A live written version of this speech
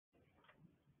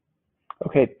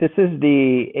Okay, this is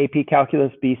the AP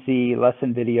Calculus BC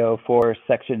lesson video for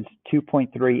sections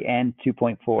 2.3 and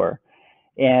 2.4.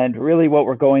 And really what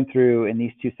we're going through in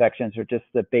these two sections are just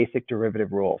the basic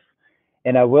derivative rules.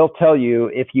 And I will tell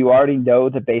you, if you already know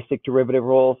the basic derivative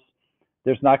rules,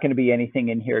 there's not going to be anything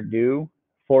in here new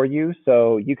for you.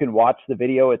 So you can watch the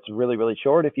video. It's really, really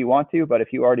short if you want to, but if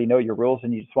you already know your rules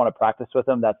and you just want to practice with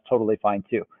them, that's totally fine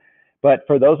too. But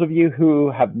for those of you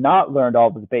who have not learned all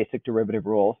of the basic derivative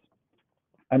rules,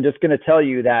 I'm just going to tell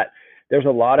you that there's a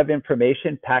lot of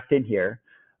information packed in here.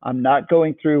 I'm not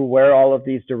going through where all of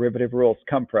these derivative rules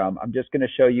come from. I'm just going to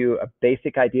show you a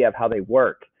basic idea of how they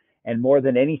work. And more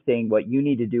than anything, what you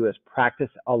need to do is practice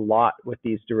a lot with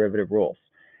these derivative rules.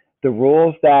 The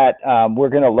rules that we're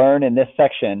going to learn in this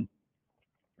section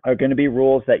are going to be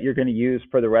rules that you're going to use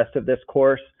for the rest of this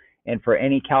course and for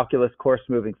any calculus course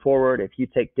moving forward. If you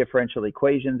take differential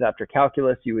equations after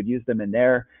calculus, you would use them in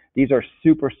there. These are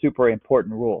super, super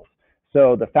important rules.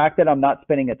 So the fact that I'm not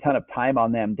spending a ton of time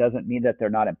on them doesn't mean that they're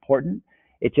not important.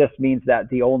 It just means that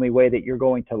the only way that you're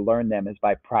going to learn them is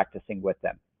by practicing with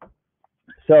them.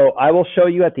 So I will show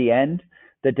you at the end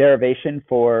the derivation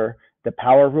for the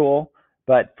power rule.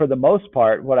 But for the most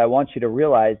part, what I want you to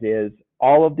realize is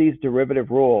all of these derivative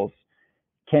rules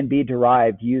can be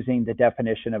derived using the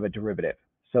definition of a derivative.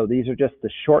 So these are just the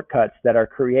shortcuts that are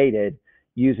created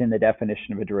using the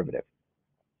definition of a derivative.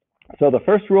 So the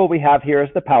first rule we have here is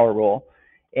the power rule.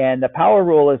 And the power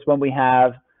rule is when we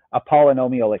have a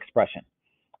polynomial expression.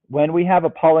 When we have a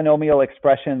polynomial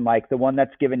expression like the one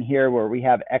that's given here where we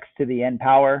have x to the n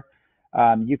power,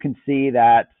 you can see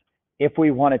that if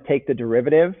we want to take the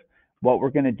derivative, what we're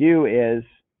going to do is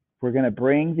we're going to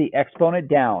bring the exponent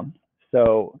down.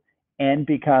 So n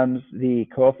becomes the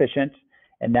coefficient,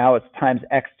 and now it's times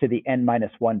x to the n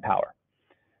minus 1 power.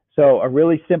 So a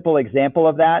really simple example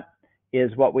of that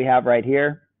is what we have right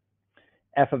here.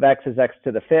 F of x is x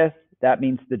to the fifth. That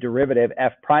means the derivative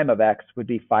f prime of x would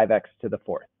be 5x to the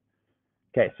fourth.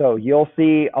 Okay, so you'll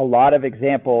see a lot of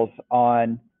examples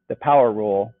on the power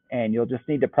rule, and you'll just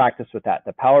need to practice with that.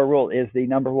 The power rule is the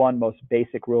 #1 most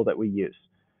basic rule that we use.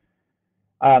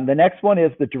 The next one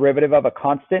is the derivative of a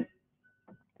constant.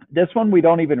 This one we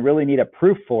don't even really need a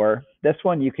proof for. This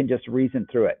one you can just reason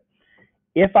through it.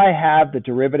 If I have the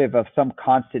derivative of some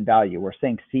constant value, we're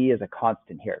saying c is a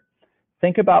constant here.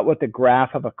 Think about what the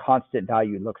graph of a constant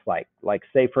value looks like. Like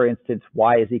say for instance,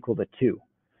 y is equal to 2.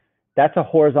 That's a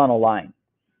horizontal line.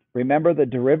 Remember the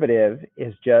derivative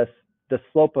is just the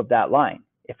slope of that line.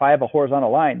 If I have a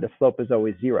horizontal line, the slope is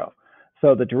always 0.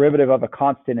 So the derivative of a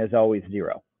constant is always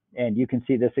 0. And you can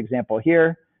see this example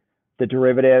here. The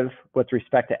derivative with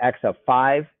respect to x of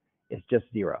 5 is just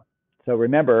 0. So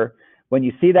remember, when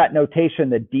you see that notation,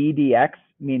 the d dx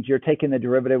means you're taking the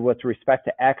derivative with respect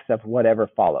to x of whatever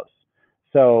follows.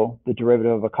 So the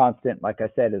derivative of a constant, like I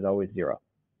said, is always 0.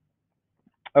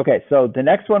 Okay, so the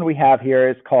next one we have here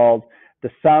is called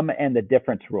the sum and the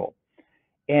difference rule.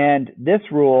 And this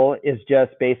rule is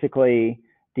just basically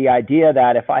the idea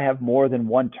that if I have more than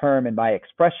one term in my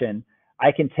expression,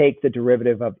 I can take the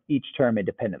derivative of each term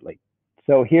independently.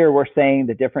 So here we're saying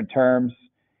the different terms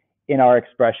in our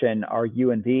expression are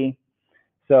u and v.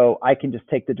 So I can just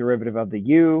take the derivative of the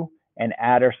u and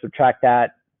add or subtract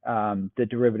that, the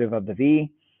derivative of the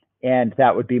v, and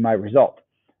that would be my result.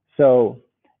 So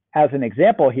as an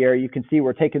example here, you can see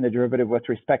we're taking the derivative with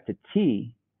respect to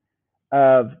t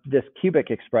of this cubic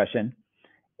expression,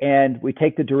 and we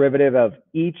take the derivative of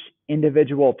each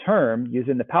individual term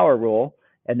using the power rule,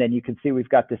 and then you can see we've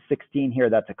got this 16 here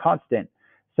that's a constant.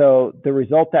 So the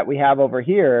result that we have over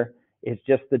here is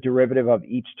just the derivative of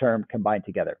each term combined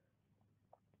together.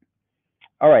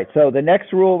 All right, so the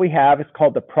next rule we have is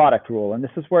called the product rule, and this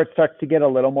is where it starts to get a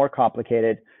little more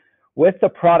complicated. With the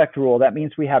product rule, that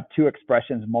means we have two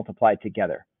expressions multiplied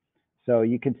together. So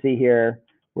you can see here,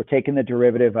 we're taking the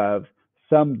derivative of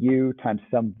some u times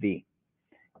some v.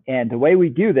 And the way we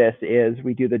do this is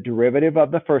we do the derivative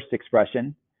of the first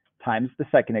expression times the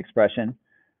second expression,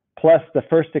 plus the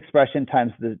first expression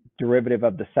times the derivative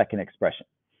of the second expression.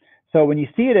 So when you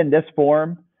see it in this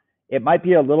form, it might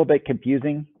be a little bit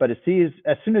confusing, but as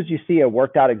soon as you see a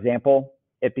worked out example,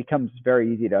 it becomes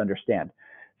very easy to understand.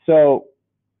 So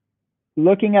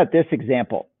looking at this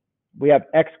example, we have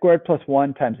x squared plus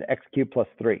 1 times x cubed plus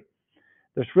 3.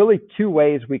 There's really two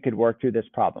ways we could work through this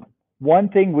problem. One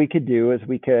thing we could do is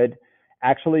we could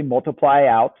actually multiply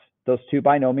out those two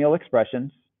binomial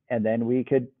expressions, and then we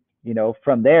could,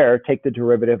 from there, take the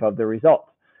derivative of the result.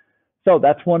 So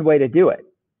that's one way to do it.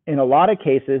 In a lot of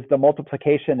cases, the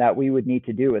multiplication that we would need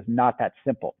to do is not that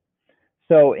simple.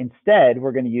 So instead,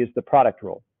 we're going to use the product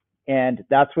rule. And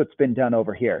that's what's been done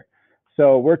over here.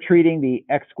 So we're treating the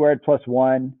x squared plus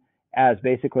 1 as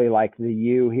basically like the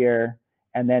u here,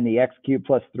 and then the x cubed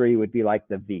plus 3 would be like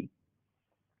the v.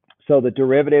 So the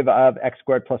derivative of x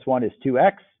squared plus 1 is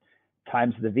 2x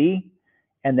times the v,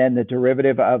 and then the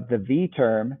derivative of the v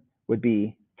term would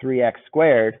be 3x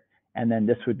squared, and then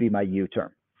this would be my u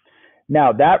term.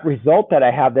 Now, that result that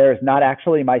I have there is not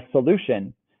actually my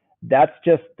solution. That's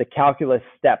just the calculus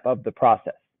step of the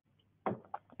process.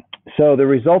 So the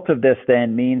result of this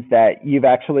then means that you've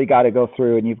actually got to go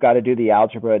through and you've got to do the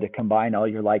algebra to combine all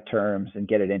your like terms and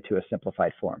get it into a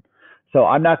simplified form. So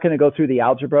I'm not going to go through the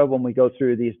algebra when we go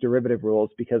through these derivative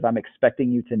rules because I'm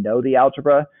expecting you to know the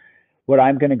algebra. What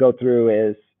I'm going to go through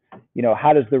is,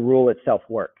 how does the rule itself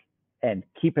work? And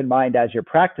keep in mind, as you're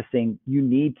practicing, you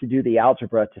need to do the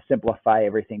algebra to simplify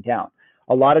everything down.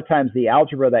 A lot of times the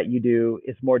algebra that you do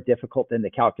is more difficult than the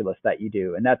calculus that you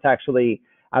do. And that's actually,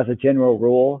 as a general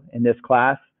rule in this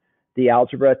class, the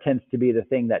algebra tends to be the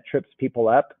thing that trips people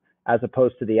up as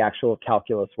opposed to the actual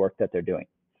calculus work that they're doing.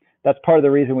 That's part of the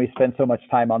reason we spend so much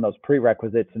time on those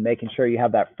prerequisites and making sure you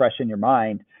have that fresh in your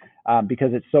mind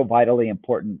because it's so vitally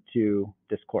important to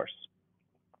this course.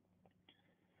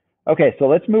 Okay, so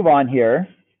let's move on here.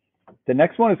 The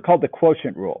next one is called the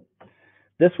quotient rule.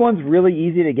 This one's really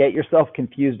easy to get yourself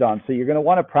confused on, so you're going to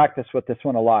want to practice with this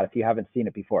one a lot if you haven't seen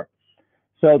it before.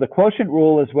 So the quotient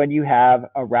rule is when you have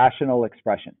a rational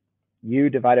expression, u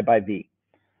divided by v.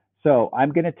 So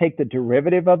I'm going to take the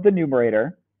derivative of the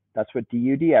numerator, that's what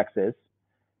du dx is,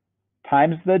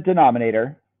 times the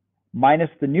denominator, minus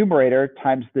the numerator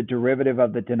times the derivative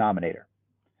of the denominator.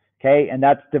 Okay, and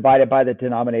that's divided by the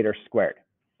denominator squared.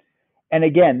 And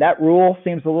again, that rule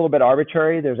seems a little bit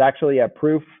arbitrary. There's actually a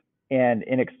proof and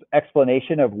an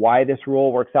explanation of why this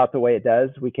rule works out the way it does.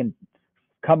 We can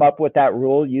come up with that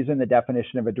rule using the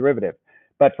definition of a derivative.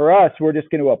 But for us, we're just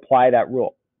going to apply that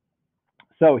rule.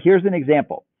 So here's an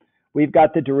example. We've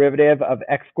got the derivative of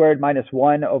x squared minus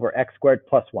 1 over x squared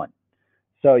plus 1.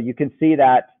 So you can see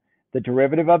that the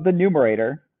derivative of the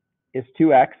numerator is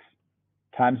 2x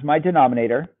times my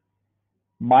denominator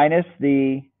minus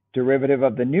the derivative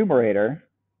of the numerator,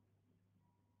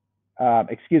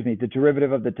 the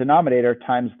derivative of the denominator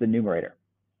times the numerator.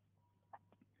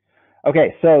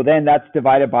 Okay, so then that's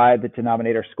divided by the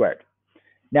denominator squared.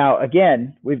 Now,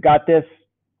 again, we've got this,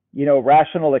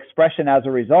 rational expression as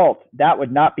a result. That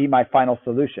would not be my final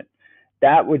solution.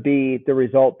 That would be the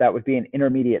result. That would be an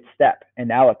intermediate step. And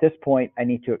now at this point, I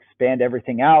need to expand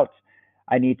everything out.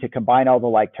 I need to combine all the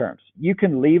like terms. You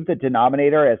can leave the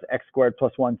denominator as x squared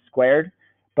plus 1 squared,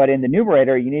 but in the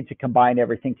numerator, you need to combine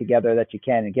everything together that you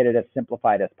can and get it as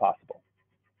simplified as possible.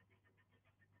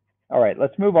 All right,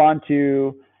 let's move on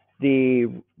to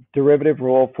the derivative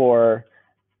rule for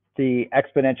the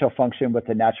exponential function with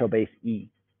the natural base e.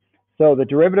 So the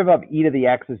derivative of e to the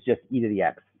x is just e to the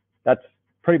x. That's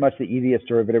pretty much the easiest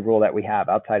derivative rule that we have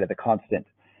outside of the constant.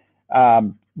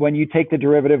 When you take the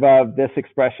derivative of this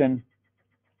expression,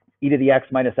 e to the x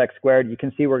minus x squared, you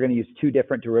can see we're going to use two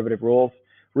different derivative rules.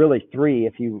 Really three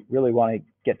if you really want to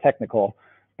get technical.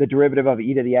 The derivative of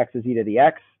e to the x is e to the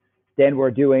x. Then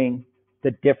we're doing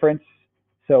the difference.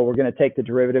 So we're going to take the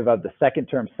derivative of the second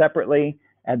term separately,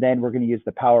 and then we're going to use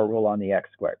the power rule on the x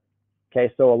squared.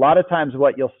 Okay, so a lot of times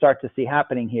what you'll start to see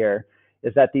happening here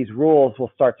is that these rules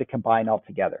will start to combine all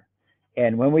together.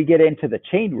 And when we get into the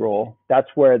chain rule, that's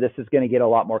where this is going to get a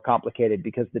lot more complicated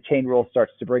because the chain rule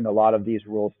starts to bring a lot of these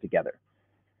rules together.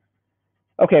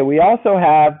 Okay, we also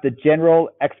have the general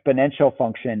exponential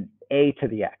function a to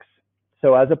the x.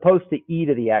 So as opposed to e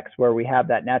to the x, where we have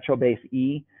that natural base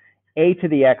e, a to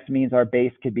the x means our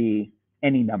base could be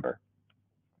any number.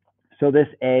 So this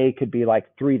a could be like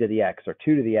 3 to the x, or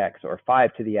 2 to the x, or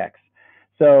 5 to the x.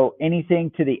 So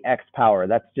anything to the x power,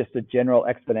 that's just a general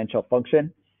exponential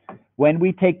function. When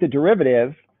we take the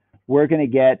derivative, we're going to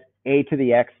get a to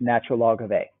the x natural log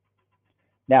of a.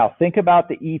 Now think about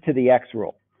the e to the x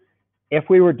rule. If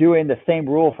we were doing the same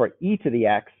rule for e to the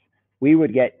x, we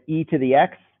would get e to the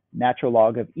x natural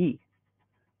log of e.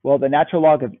 Well, the natural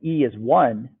log of e is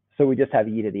 1, so we just have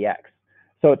e to the x.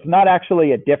 So it's not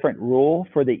actually a different rule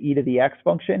for the e to the x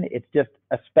function. It's just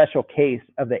a special case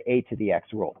of the a to the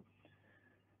x rule.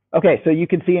 Okay, so you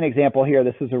can see an example here.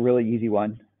 This is a really easy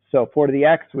one. So 4 to the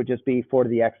x would just be 4 to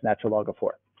the x natural log of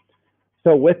 4.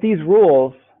 So with these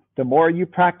rules, the more you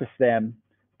practice them,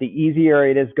 the easier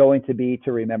it is going to be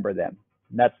to remember them.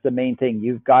 And that's the main thing.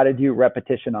 You've got to do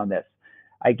repetition on this.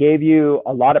 I gave you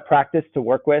a lot of practice to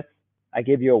work with. I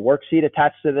gave you a worksheet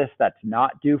attached to this that's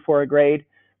not due for a grade,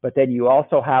 but then you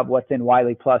also have what's in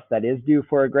Wiley Plus that is due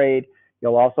for a grade.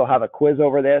 You'll also have a quiz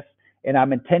over this, and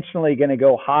I'm intentionally going to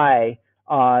go high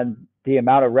on the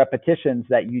amount of repetitions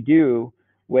that you do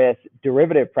with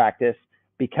derivative practice,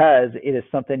 because it is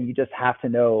something you just have to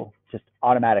know just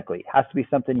automatically. It has to be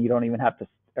something you don't even have to,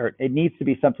 or it needs to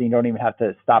be something you don't even have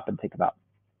to stop and think about.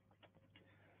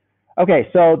 Okay,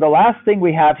 so the last thing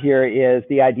we have here is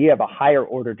the idea of a higher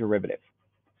order derivative.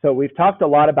 So we've talked a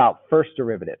lot about first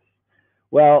derivatives.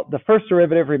 Well, the first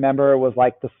derivative, remember, was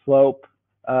like the slope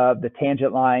of the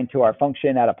tangent line to our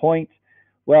function at a point.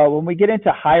 Well, when we get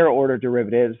into higher order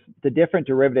derivatives, the different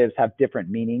derivatives have different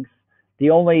meanings. The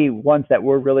only ones that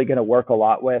we're really going to work a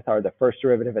lot with are the first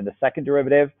derivative and the second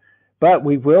derivative, but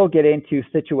we will get into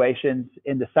situations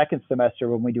in the second semester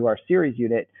when we do our series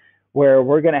unit where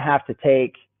we're going to have to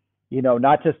take, you know,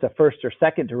 not just a first or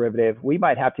second derivative, we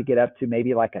might have to get up to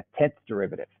maybe like a 10th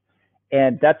derivative.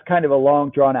 And that's kind of a long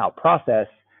drawn out process,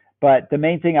 but the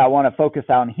main thing I want to focus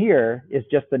on here is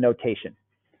just the notation.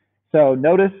 So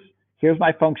notice, here's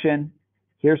my function,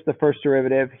 here's the first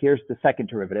derivative, here's the second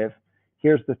derivative,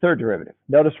 here's the third derivative.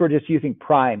 Notice we're just using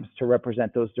primes to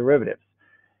represent those derivatives.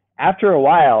 After a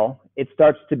while, it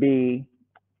starts to be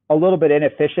a little bit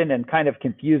inefficient and kind of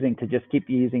confusing to just keep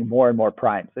using more and more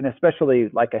primes. And especially,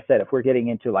 like I said, if we're getting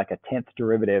into like a 10th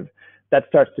derivative, that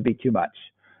starts to be too much.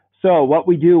 So what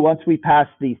we do once we pass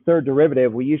the third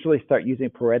derivative, we usually start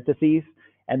using parentheses,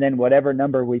 and then whatever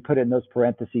number we put in those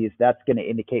parentheses, that's going to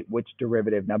indicate which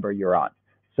derivative number you're on.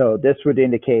 So this would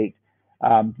indicate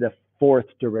the fourth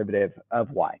derivative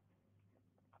of y.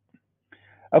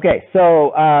 Okay,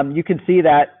 so you can see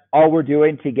that all we're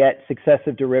doing to get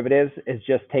successive derivatives is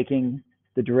just taking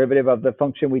the derivative of the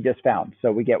function we just found.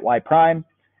 So we get y prime,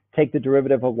 take the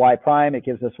derivative of y prime, it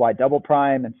gives us y double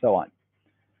prime, and so on.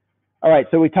 All right,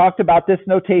 so we talked about this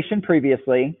notation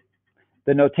previously.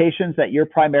 The notations that you're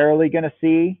primarily going to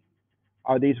see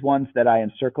are these ones that I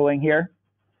am circling here.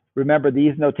 Remember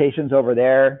these notations over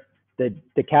there,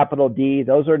 the capital D,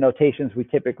 those are notations we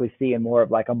typically see in more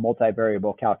of like a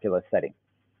multivariable calculus setting.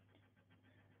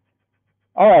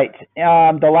 All right,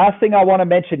 the last thing I want to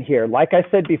mention here, like I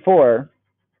said before,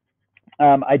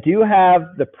 I do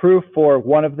have the proof for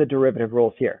one of the derivative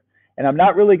rules here. And I'm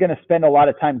not really going to spend a lot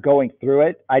of time going through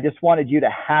it. I just wanted you to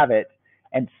have it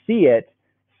and see it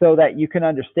so that you can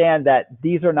understand that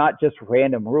these are not just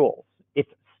random rules. It's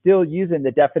still using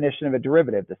the definition of a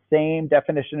derivative, the same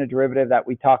definition of derivative that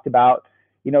we talked about,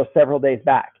 you know, several days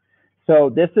back.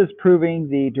 So this is proving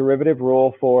the derivative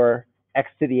rule for x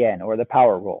to the n, or the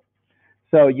power rule.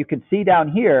 So you can see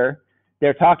down here,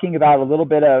 they're talking about a little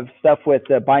bit of stuff with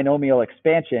the binomial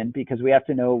expansion, because we have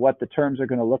to know what the terms are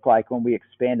going to look like when we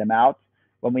expand them out,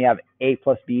 when we have a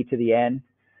plus b to the n.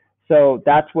 So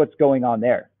that's what's going on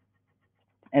there.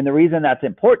 And the reason that's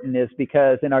important is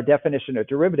because in our definition of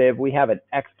derivative, we have an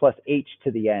x plus h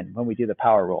to the n when we do the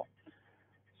power rule.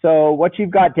 So what you've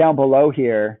got down below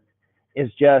here is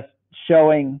just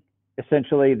showing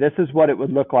essentially this is what it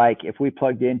would look like if we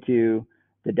plugged into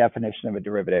the definition of a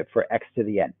derivative for x to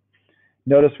the n.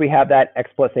 Notice we have that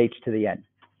x plus h to the n.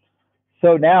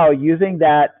 So now using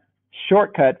that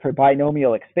shortcut for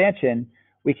binomial expansion,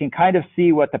 we can kind of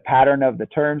see what the pattern of the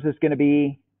terms is going to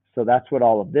be. So that's what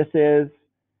all of this is.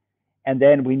 And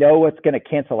then we know what's going to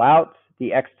cancel out.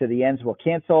 The x to the n's will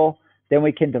cancel. Then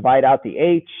we can divide out the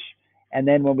h. And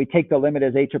then when we take the limit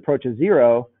as h approaches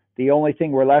 0, the only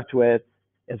thing we're left with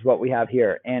is what we have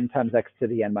here, n times x to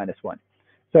the n minus 1.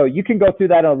 So you can go through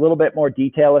that in a little bit more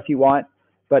detail if you want.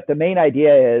 But the main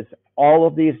idea is all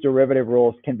of these derivative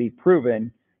rules can be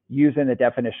proven using the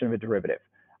definition of a derivative.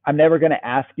 I'm never going to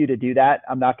ask you to do that.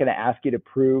 I'm not going to ask you to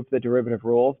prove the derivative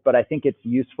rules, but I think it's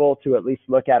useful to at least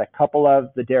look at a couple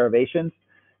of the derivations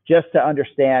just to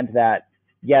understand that,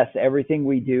 yes, everything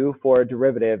we do for a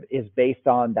derivative is based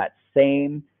on that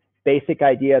same basic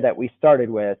idea that we started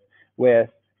with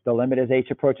the limit as h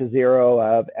approaches 0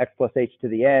 of x plus h to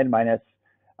the n minus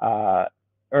f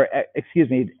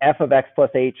of x plus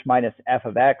h minus f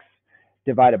of x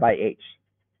divided by h.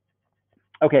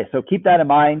 Okay, so keep that in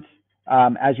mind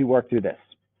as you work through this.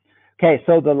 Okay,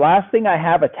 so the last thing I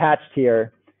have attached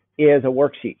here is a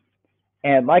worksheet.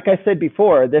 And like I said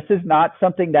before, this is not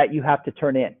something that you have to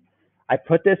turn in. I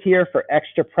put this here for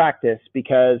extra practice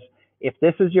because if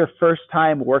this is your first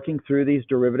time working through these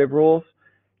derivative rules,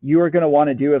 you are going to want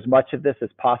to do as much of this as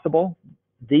possible.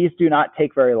 These do not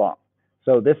take very long.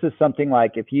 So this is something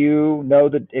like if you know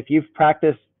that if you've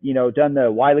practiced, you know, done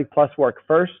the Wiley plus work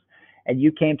first and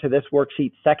you came to this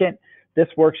worksheet second, this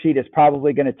worksheet is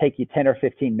probably going to take you 10 or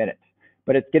 15 minutes,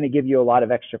 but it's going to give you a lot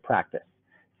of extra practice.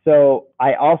 So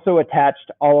I also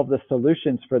attached all of the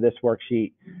solutions for this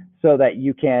worksheet so that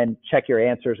you can check your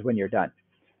answers when you're done.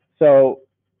 So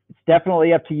it's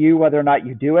definitely up to you whether or not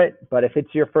you do it, but if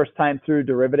it's your first time through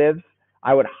derivatives,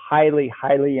 I would highly,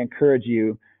 highly encourage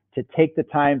you to take the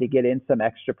time to get in some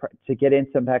extra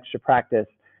practice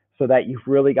so that you've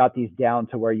really got these down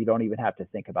to where you don't even have to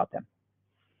think about them.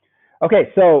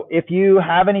 Okay, so if you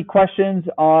have any questions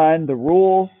on the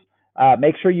rules,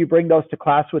 make sure you bring those to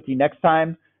class with you next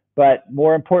time. But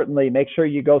more importantly, make sure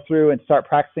you go through and start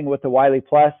practicing with the Wiley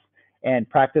Plus and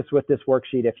practice with this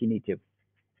worksheet if you need to.